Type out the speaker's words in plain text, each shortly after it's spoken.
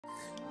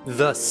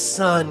The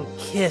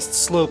sun-kissed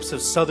slopes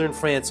of southern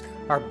France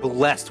are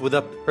blessed with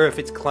a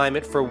perfect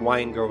climate for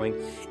wine growing,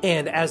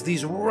 and as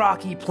these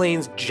rocky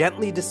plains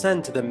gently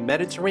descend to the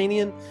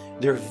Mediterranean,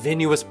 their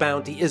vinous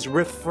bounty is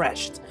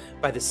refreshed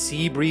by the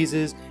sea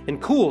breezes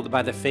and cooled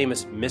by the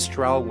famous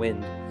Mistral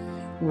wind.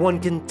 One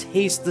can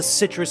taste the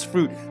citrus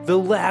fruit, the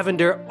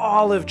lavender,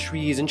 olive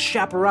trees, and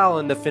chaparral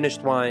in the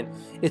finished wine.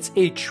 It's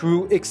a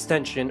true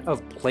extension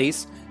of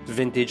place,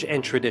 vintage,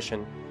 and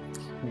tradition.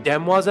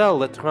 Demoiselle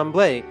le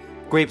Tremblé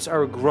grapes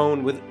are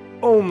grown with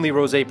only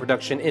rosé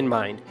production in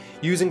mind,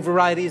 using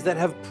varieties that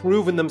have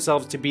proven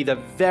themselves to be the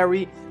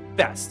very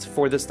best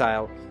for the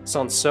style,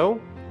 Cinsault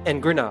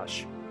and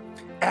Grenache.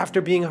 After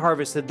being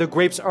harvested, the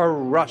grapes are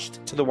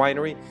rushed to the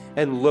winery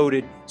and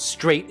loaded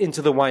straight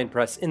into the wine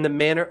press in the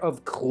manner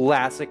of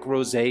classic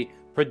rosé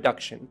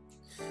production.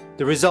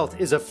 The result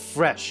is a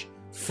fresh,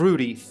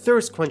 fruity,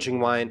 thirst-quenching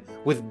wine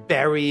with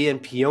berry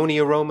and peony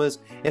aromas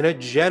and a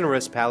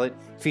generous palate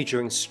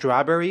featuring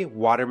strawberry,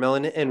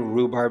 watermelon, and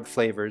rhubarb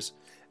flavors.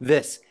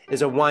 This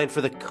is a wine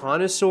for the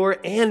connoisseur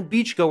and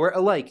beachgoer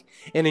alike,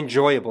 and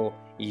enjoyable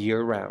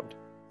year-round.